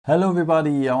Hello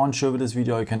everybody, I want to show you this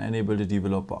video how you can enable the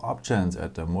developer options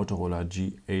at the Motorola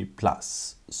GA+.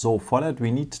 So for that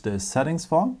we need the settings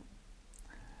form,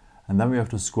 and then we have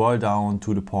to scroll down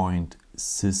to the point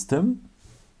System,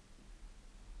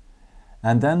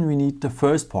 and then we need the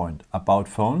first point, About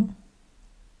Phone.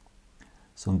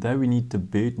 So there we need the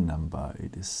build number.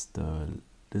 It is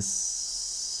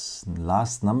this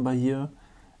last number here,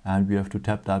 and we have to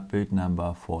tap that build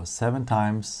number for 7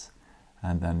 times,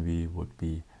 and then we would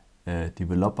be a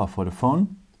developer for the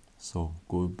phone. So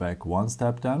go back one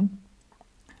step then,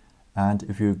 and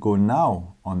if you go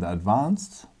now on the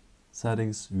advanced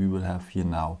settings, we will have here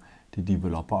now the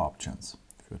developer options.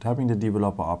 If you're tapping the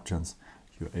developer options,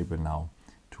 you're able now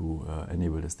to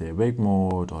enable the stay awake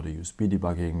mode or the USB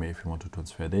debugging, maybe if you want to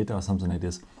transfer data or something like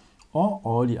this, or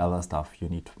all the other stuff you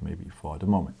need maybe for the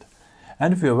moment.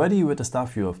 And if you're ready with the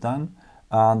stuff you have done,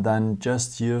 then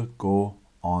just here go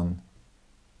on,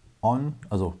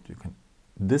 also you can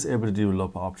disable the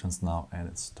developer options now and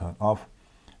it's turned off,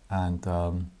 and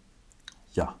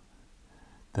yeah,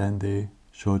 then they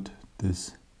should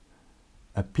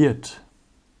disappeared.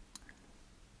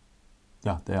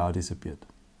 Yeah, they are disappeared.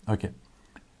 Okay.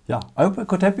 Yeah, I hope I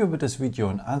could help you with this video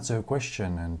and answer your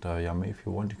question, and yeah, maybe if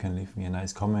you want you can leave me a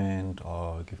nice comment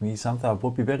or give me something that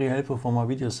would be very helpful for my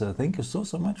videos. Thank you so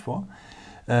much for.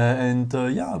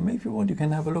 Yeah, maybe if you want you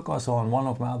can have a look also on one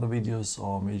of my other videos,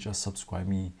 or maybe just subscribe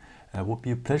me. It would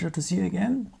be a pleasure to see you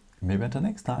again. Maybe until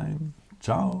next time.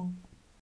 Ciao.